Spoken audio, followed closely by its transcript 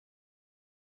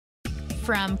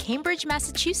From Cambridge,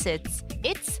 Massachusetts,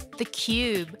 it's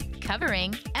theCUBE,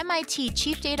 covering MIT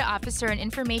Chief Data Officer and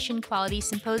Information Quality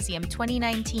Symposium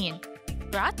 2019.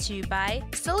 Brought to you by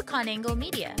SiliconANGLE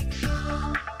Media.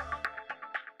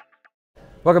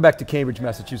 Welcome back to Cambridge,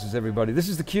 Massachusetts, everybody. This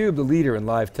is theCUBE, the leader in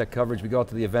live tech coverage. We go out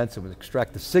to the events and we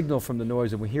extract the signal from the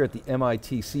noise, and we're here at the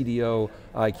MIT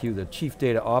CDOIQ, the Chief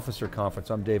Data Officer Conference.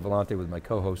 I'm Dave Vellante with my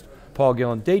co-host, Paul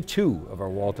Gillin. Day 2 of our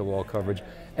wall-to-wall coverage.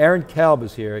 Aaron Kalb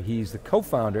is here. He's the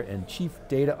co-founder and Chief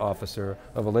Data Officer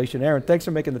of Alation. Aaron, thanks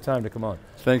for making the time to come on.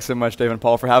 Thanks so much, Dave and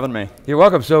Paul, for having me. You're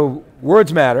welcome. So,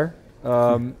 words matter.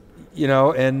 You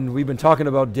know, and we've been talking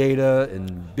about data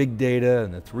and big data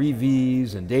and the 3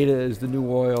 V's and data is the new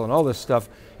oil and all this stuff.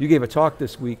 You gave a talk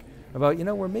this week about, you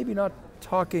know, we're maybe not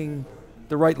talking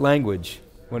the right language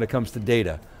when it comes to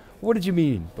data. What did you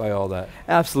mean by all that?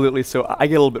 Absolutely, so I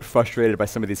get a little bit frustrated by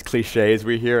some of these cliches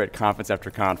we hear at conference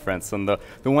after conference, and the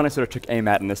one I sort of took aim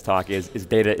at in this talk is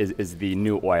data is the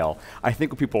new oil. I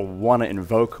think what people want to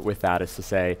invoke with that is to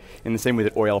say, in the same way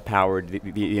that oil powered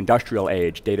the industrial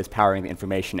age, data's powering the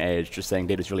information age, just saying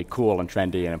data's really cool and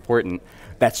trendy and important.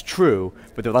 That's true,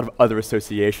 but there are a lot of other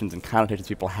associations and connotations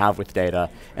people have with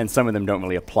data, and some of them don't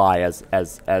really apply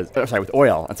with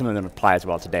oil, and some of them apply as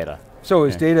well to data. So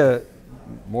is data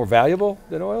more valuable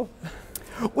than oil?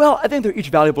 Well, I think they're each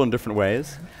valuable in different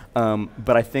ways,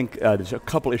 but I think there's a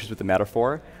couple issues with the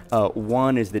metaphor.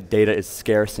 One is that data is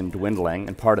scarce and dwindling,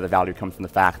 and part of the value comes from the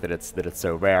fact that it's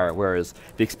so rare, whereas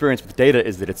the experience with data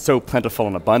is that it's so plentiful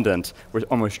and abundant, we're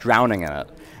almost drowning in it.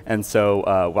 And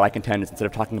so what I contend is instead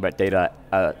of talking about data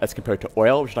as compared to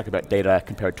oil, we should talk about data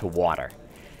compared to water.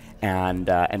 And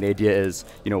the idea is,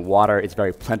 you know, water is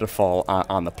very plentiful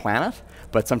on the planet,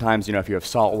 but sometimes, you know, if you have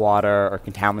salt water or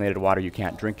contaminated water, you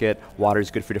can't drink it. Water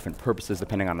is good for different purposes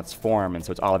depending on its form, and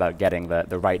so it's all about getting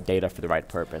the right data for the right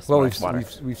purpose. Well, we've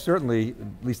certainly,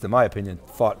 at least in my opinion,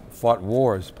 fought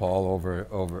wars, Paul, over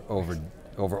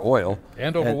oil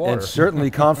and over water, and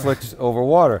certainly conflicts over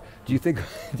water. Do you think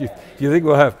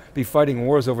we'll be fighting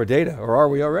wars over data, or are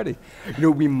we already? You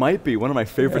know, we might be. One of my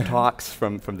favorite talks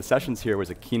from the sessions here was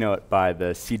a keynote by the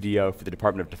CDO for the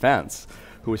Department of Defense,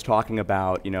 who was talking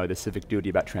about, you know, the civic duty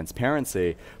about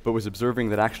transparency, but was observing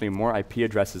that actually more IP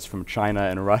addresses from China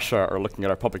and Russia are looking at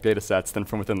our public data sets than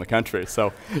from within the country.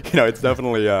 So, you know, it's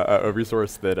definitely a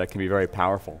resource that can be very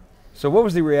powerful. So what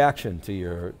was the reaction to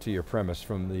your premise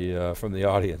from the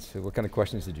audience? What kind of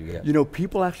questions did you get? You know,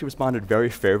 people actually responded very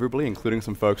favorably, including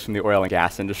some folks from the oil and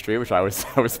gas industry, which I was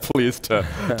pleased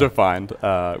to find.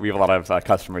 We have a lot of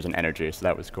customers in energy, so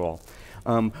that was cool.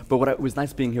 But what was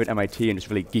nice being here at MIT and just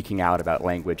really geeking out about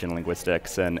language and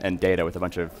linguistics and data with a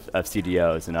bunch of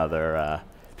CDOs and other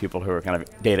people who are kind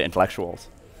of data intellectuals.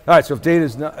 All right, so if data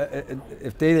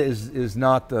is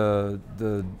not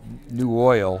the new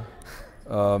oil,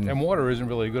 and water isn't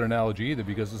really a good analogy either,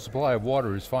 because the supply of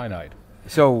water is finite.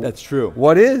 So that's true.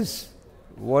 What is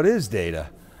data?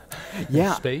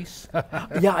 Yeah. Space?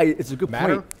 Yeah, it's a good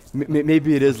Matter? point.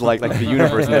 Maybe it is like the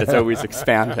universe in that it's always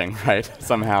expanding, right?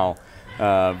 Somehow,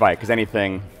 right? Because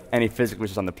any physical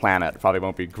which is on the planet probably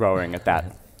won't be growing at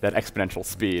that exponential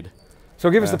speed. So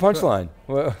give us the punchline.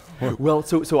 Well,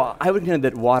 so I would contend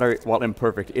that water, while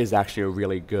imperfect, is actually a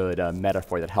really good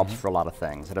metaphor that helps for a lot of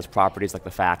things. It has properties like the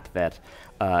fact that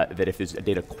if there's a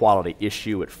data quality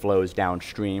issue, it flows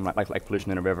downstream, like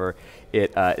pollution in a river.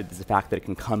 It's the fact that it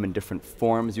can come in different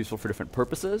forms, useful for different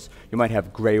purposes. You might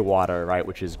have gray water, right,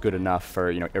 which is good enough for,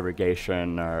 you know,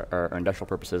 irrigation or industrial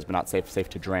purposes, but not safe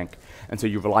to drink. And so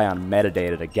you rely on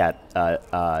metadata to get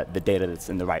the data that's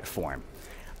in the right form.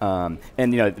 And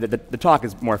you know, the talk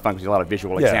is more fun because there's a lot of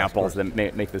visual examples that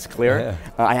make this clear.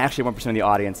 Yeah. I actually had 1% of the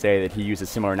audience say that he used a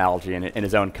similar analogy in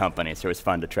his own company, so it was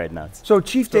fun to trade notes. So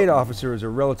Chief Data Officer is a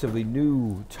relatively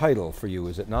new title for you,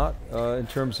 is it not, in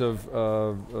terms of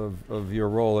your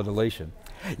role at Alation?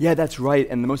 Yeah, that's right,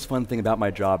 and the most fun thing about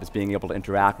my job is being able to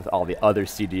interact with all the other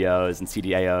CDOs and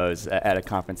CDAOs at a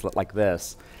conference like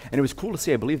this. And it was cool to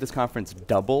see, I believe this conference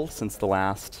doubled since the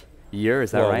last year,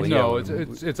 is that right? No,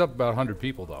 it's up about 100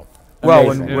 people though. Well,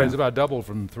 it's about double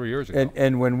from 3 years ago.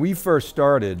 And when we first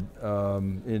started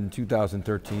in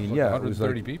 2013, like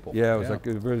 130 people. Yeah, it was like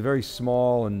a very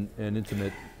small and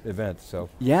intimate event. So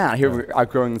yeah, here we're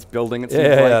outgrowing this building. It seems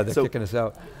they're kicking us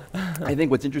out. I think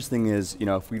what's interesting is, you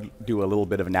know, if we do a little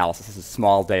bit of analysis, this is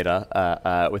small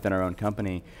data within our own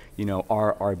company, you know,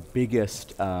 our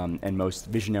biggest and most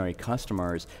visionary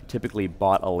customers typically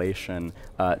bought Alation.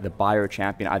 The buyer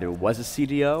champion either was a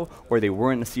CDO or they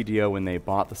weren't a CDO when they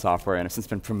bought the software and have since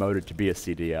been promoted to be a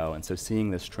CDO. And so seeing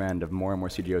this trend of more and more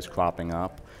CDOs cropping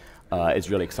up, is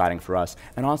really exciting for us.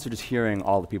 And also just hearing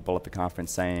all the people at the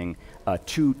conference saying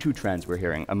two trends we're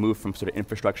hearing: a move from sort of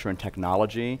infrastructure and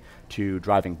technology to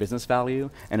driving business value,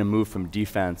 and a move from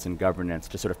defense and governance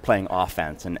to sort of playing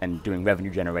offense and doing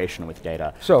revenue generation with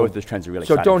data. So both those trends are really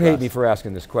exciting. So don't hate me for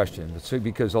asking this question,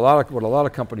 because what a lot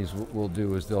of companies will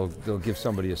do is they'll give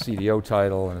somebody a CDO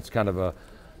title, and it's kind of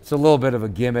it's a little bit of a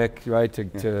gimmick, right,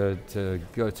 to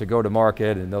go to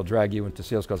market, and they'll drag you into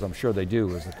sales, because I'm sure they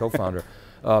do as the co-founder.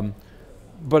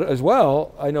 But as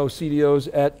well, I know CDOs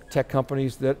at tech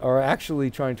companies that are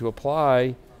actually trying to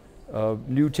apply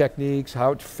new techniques,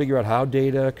 how to figure out how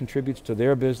data contributes to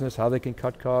their business, how they can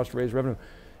cut costs, raise revenue.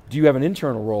 Do you have an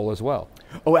internal role as well?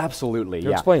 Oh, absolutely,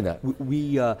 yeah. Explain that.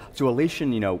 So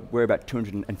Alation, we're about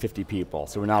 250 people,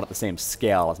 so we're not at the same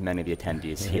scale as many of the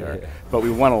attendees here. But we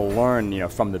want to learn,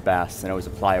 from the best and always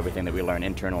apply everything that we learn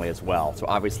internally as well. So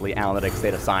obviously analytics,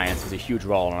 data science is a huge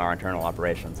role in our internal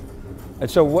operations.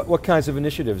 And so what kinds of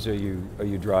initiatives are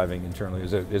you driving internally?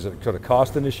 Is it sort of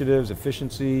cost initiatives,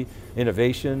 efficiency,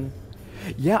 innovation?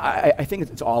 Yeah, I think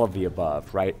it's all of the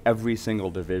above, right? Every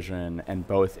single division, and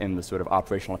both in the sort of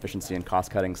operational efficiency and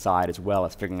cost-cutting side, as well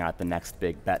as figuring out the next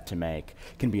big bet to make,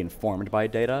 can be informed by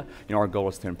data. Our goal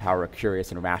is to empower a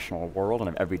curious and rational world, and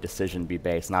have every decision be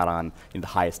based not on the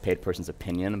highest paid person's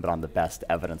opinion, but on the best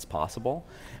evidence possible.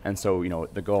 And so,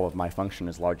 the goal of my function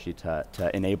is largely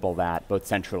to enable that, both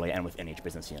centrally and within each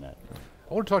business unit.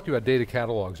 I want to talk to you about data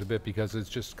catalogs a bit, because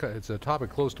it's a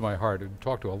topic close to my heart. I've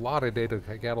talked to a lot of data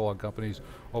catalog companies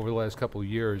over the last couple of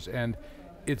years, and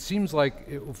it seems like,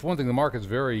 for one thing, the market's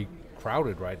very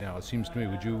crowded right now, it seems to me.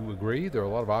 Would you agree? There are a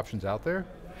lot of options out there?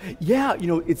 Yeah,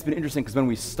 it's been interesting, because when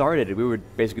we started, we were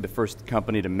basically the first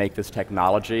company to make this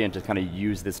technology and to kind of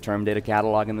use this term data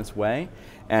catalog in this way.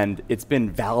 And it's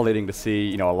been validating to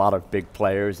see, a lot of big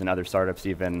players and other startups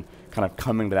even kind of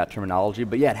coming to that terminology.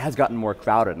 But yeah, it has gotten more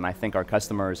crowded, and I think our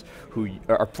customers,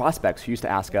 our prospects who used to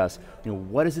ask us,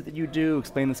 what is it that you do?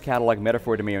 Explain this catalog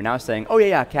metaphor to me, are now saying, oh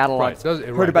yeah, catalogs. Right.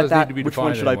 Heard about that, which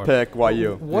one should I pick? Why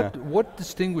you? What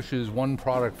distinguishes one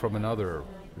product from another?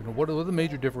 What are the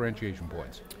major differentiation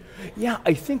points? Yeah,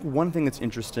 I think one thing that's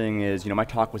interesting is, my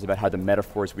talk was about how the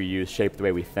metaphors we use shape the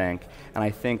way we think, and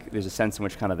I think there's a sense in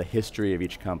which kind of the history of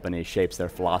each company shapes their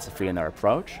philosophy and their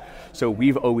approach. So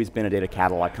we've always been a data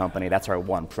catalog company, that's our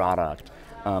one product.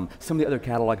 Some of the other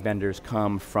catalog vendors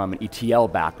come from an ETL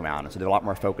background, so they're a lot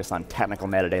more focused on technical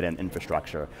metadata and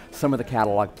infrastructure. Some of the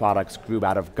catalog products grew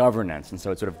out of governance, and so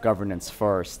it's sort of governance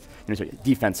first,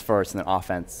 defense first, and then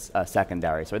offense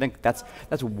secondary. So I think that's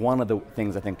one of the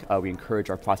things I think we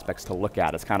encourage our prospects to look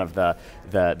at as kind of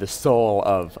the soul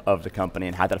of the company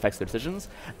and how that affects their decisions.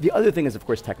 The other thing is, of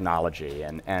course, technology,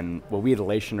 and what we at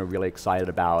Alation are really excited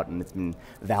about, and it's been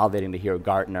validating to hear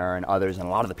Gartner and others, and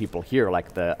a lot of the people here,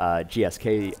 like the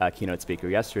GSK keynote speaker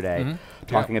yesterday,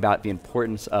 talking about the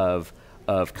importance of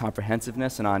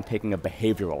comprehensiveness and on taking a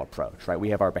behavioral approach, right? We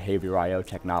have our Behavior I/O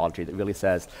technology that really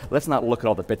says, let's not look at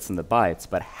all the bits and the bytes,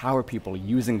 but how are people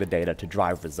using the data to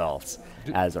drive results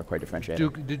as our core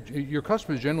differentiator. Did your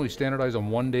customers generally standardize on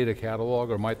one data catalog,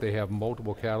 or might they have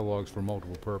multiple catalogs for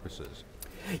multiple purposes?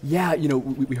 Yeah,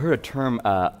 we heard a term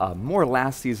more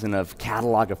last season of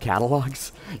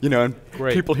catalogs, and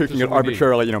Great. people who can get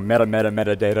arbitrarily,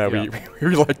 metadata, Yeah. we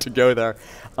really like to go there.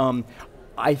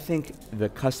 I think the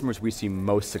customers we see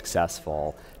most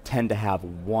successful tend to have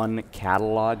one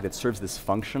catalog that serves this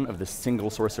function of this single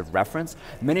source of reference.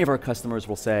 Many of our customers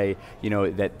will say,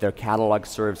 that their catalog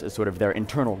serves as sort of their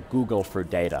internal Google for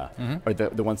data, or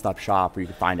the one-stop shop where you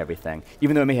can find everything.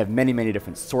 Even though it may have many, many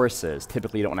different sources,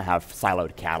 typically you don't want to have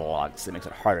siloed catalogs. It makes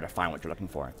it harder to find what you're looking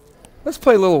for. Let's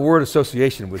play a little word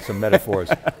association with some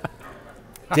metaphors.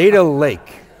 Data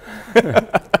lake.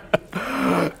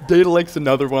 Data lake's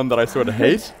another one that I sort of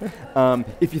hate.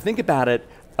 If you think about it,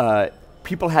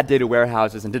 people had data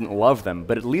warehouses and didn't love them,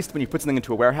 but at least when you put something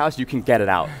into a warehouse, you can get it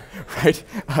out, right?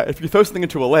 If you throw something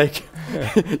into a lake,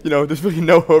 there's really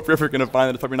no hope you're ever going to find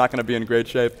it. It's probably not going to be in great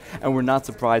shape. And we're not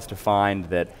surprised to find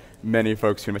that many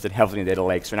folks who invested heavily in data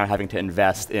lakes are now having to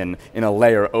invest in a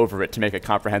layer over it to make it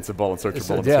comprehensible and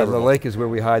searchable and yeah, the lake is where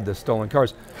we hide the stolen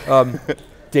cars.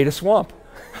 Data swamp.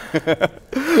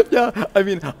 Yeah, I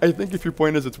mean, I think if your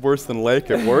point is it's worse than lake,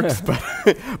 it works, but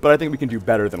I think we can do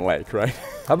better than lake, right?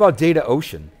 How about data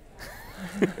ocean?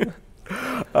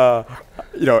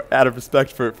 Out of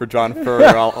respect for John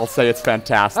Furrier, I'll say it's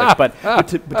fantastic. But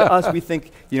to us, we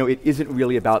think, it isn't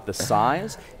really about the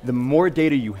size. The more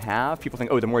data you have, people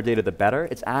think, oh, the more data, the better.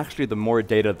 It's actually the more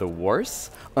data, the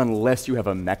worse, unless you have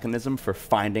a mechanism for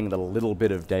finding the little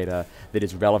bit of data that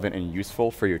is relevant and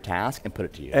useful for your task and put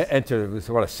it to use.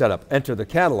 So what a setup. Enter the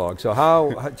catalog. So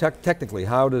technically,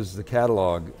 how does the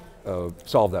catalog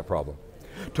solve that problem?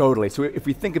 Totally. So if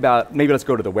we think about, maybe let's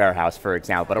go to the warehouse, for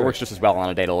example, but it works just as well on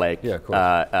a data lake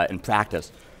in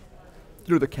practice.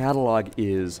 The catalog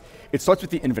it starts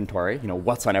with the inventory,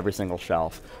 what's on every single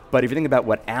shelf. But if you think about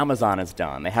what Amazon has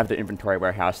done, they have the inventory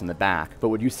warehouse in the back, but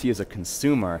what you see as a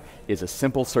consumer is a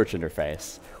simple search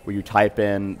interface where you type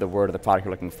in the word of the product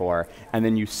you're looking for, and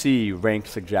then you see ranked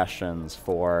suggestions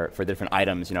for different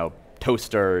items,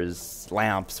 toasters,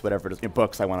 lamps, whatever it is,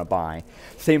 books I want to buy.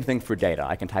 Same thing for data.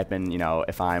 I can type in,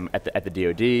 if I'm at the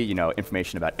DoD,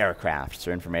 information about aircrafts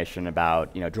or information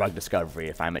about, drug discovery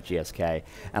if I'm at GSK,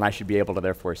 and I should be able to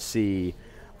therefore see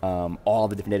all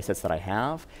the different data sets that I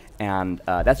have, and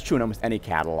that's true in almost any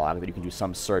catalog, that you can do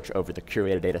some search over the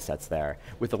curated data sets there.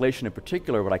 With Alation in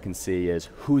particular, what I can see is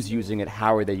who's using it,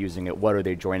 how are they using it, what are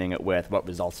they joining it with, what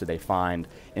results do they find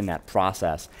in that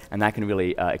process, and that can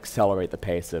really accelerate the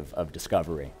pace of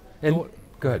discovery. And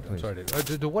go ahead, I'm sorry,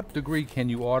 Dave. To what degree can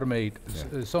you automate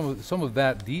some of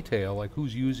that detail, like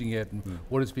who's using it and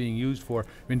what it's being used for? I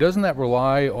mean, doesn't that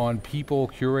rely on people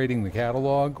curating the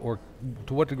catalog, or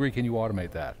to what degree can you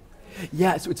automate that?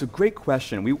 Yeah, so it's a great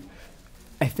question.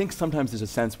 I think sometimes there's a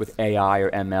sense with AI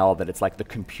or ML that it's like the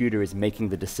computer is making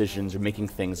the decisions or making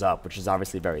things up, which is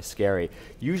obviously very scary.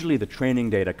 Usually the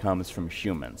training data comes from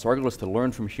humans. So our goal is to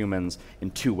learn from humans in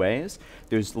two ways.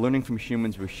 There's learning from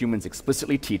humans where humans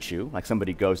explicitly teach you, like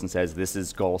somebody goes and says this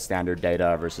is gold standard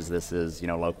data versus this is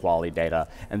low quality data,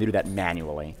 and they do that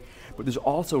manually. But there's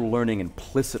also learning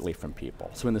implicitly from people.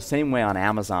 So in the same way on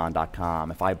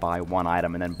Amazon.com, if I buy one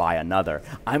item and then buy another,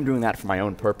 I'm doing that for my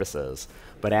own purposes.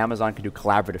 But Amazon can do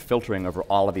collaborative filtering over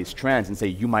all of these trends and say,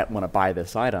 you might want to buy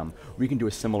this item. We can do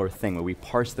a similar thing where we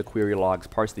parse the query logs,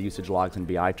 parse the usage logs in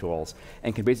BI tools,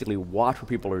 and can basically watch what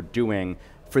people are doing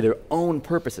for their own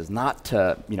purposes, not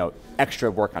to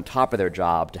extra work on top of their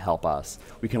job to help us.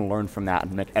 We can learn from that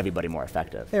and make everybody more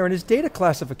effective. Aaron, is data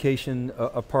classification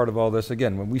a part of all this?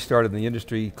 Again, when we started in the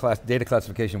industry, data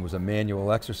classification was a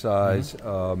manual exercise.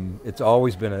 It's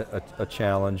always been a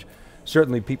challenge.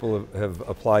 Certainly people have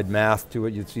applied math to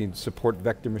it. You've seen support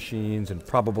vector machines and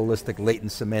probabilistic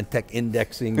latent semantic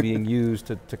indexing being used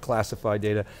to classify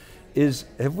data.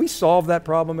 Have we solved that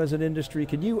problem as an industry?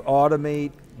 Can you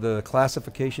automate the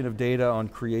classification of data on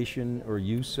creation or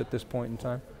use at this point in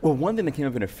time? Well, one thing that came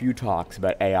up in a few talks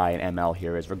about AI and ML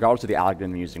here is regardless of the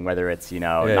algorithm you're using, whether it's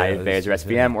naive Bayes or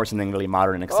SVM or something really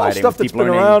modern and exciting. Stuff that's been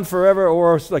around forever,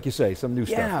 or like you say, some new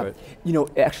stuff.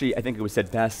 Right? Actually, I think it was said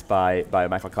best by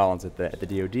Michael Collins at the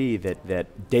DoD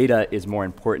that data is more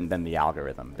important than the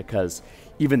algorithm, because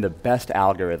even the best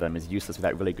algorithm is useless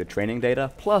without really good training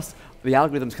data. Plus, the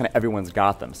algorithms everyone's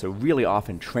got them. So really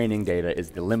often training data is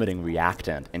the limiting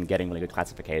reactant in getting really good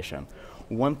classification.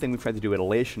 One thing we've tried to do at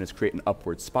Alation is create an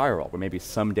upward spiral where maybe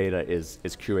some data is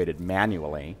curated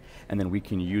manually, and then we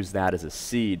can use that as a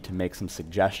seed to make some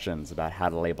suggestions about how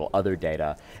to label other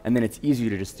data. And then it's easier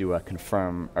to just do a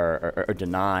confirm or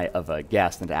deny of a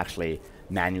guess than to actually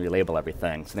manually label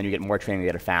everything. So then you get more training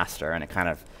data faster, and it kind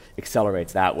of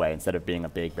accelerates that way instead of being a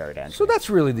big buried entry. So that's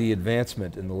really the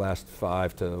advancement in the last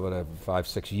 5,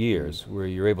 6 years, where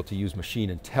you're able to use machine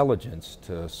intelligence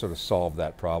to sort of solve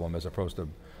that problem as opposed to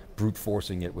brute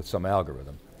forcing it with some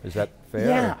algorithm. Is that fair?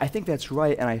 Yeah, I think that's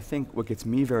right, and I think what gets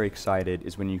me very excited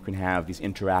is when you can have these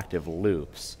interactive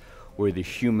loops where the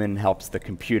human helps the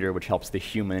computer, which helps the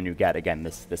human, and you get, again,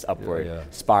 this upward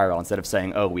spiral, instead of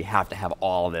saying, oh, we have to have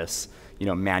all this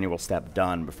manual step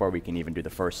done before we can even do the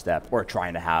first step, or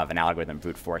trying to have an algorithm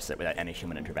brute force it without any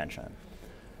human intervention.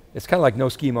 It's kind of like no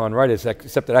schema on Redis,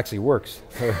 except it actually works.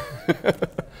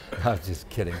 I was just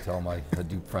kidding to all my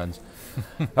Hadoop friends.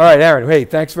 All right, Aaron, hey,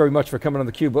 thanks very much for coming on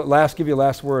theCUBE. But give you a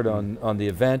last word on the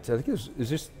event. I think is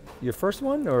this your first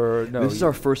one, or no? This is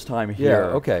our first time here.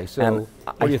 Yeah, okay, so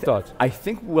what are your thoughts? I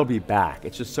think we'll be back.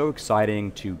 It's just so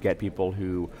exciting to get people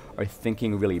who are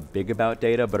thinking really big about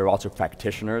data, but are also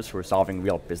practitioners who are solving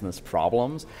real business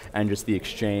problems, and just the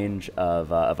exchange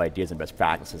of ideas and best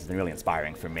practices has been really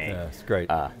inspiring for me. Yeah, it's great.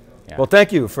 Well,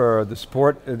 thank you for the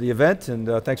support of the event, and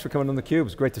thanks for coming on theCUBE.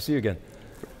 It's great to see you again.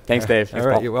 Thanks, Dave. Thanks, all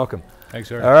right, Paul. you're welcome. Thanks,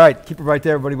 sir. All right, keep it right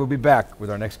there, everybody. We'll be back with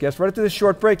our next guest right after this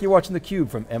short break. You're watching theCUBE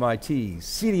from MIT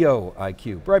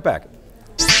CDOIQ. Right back.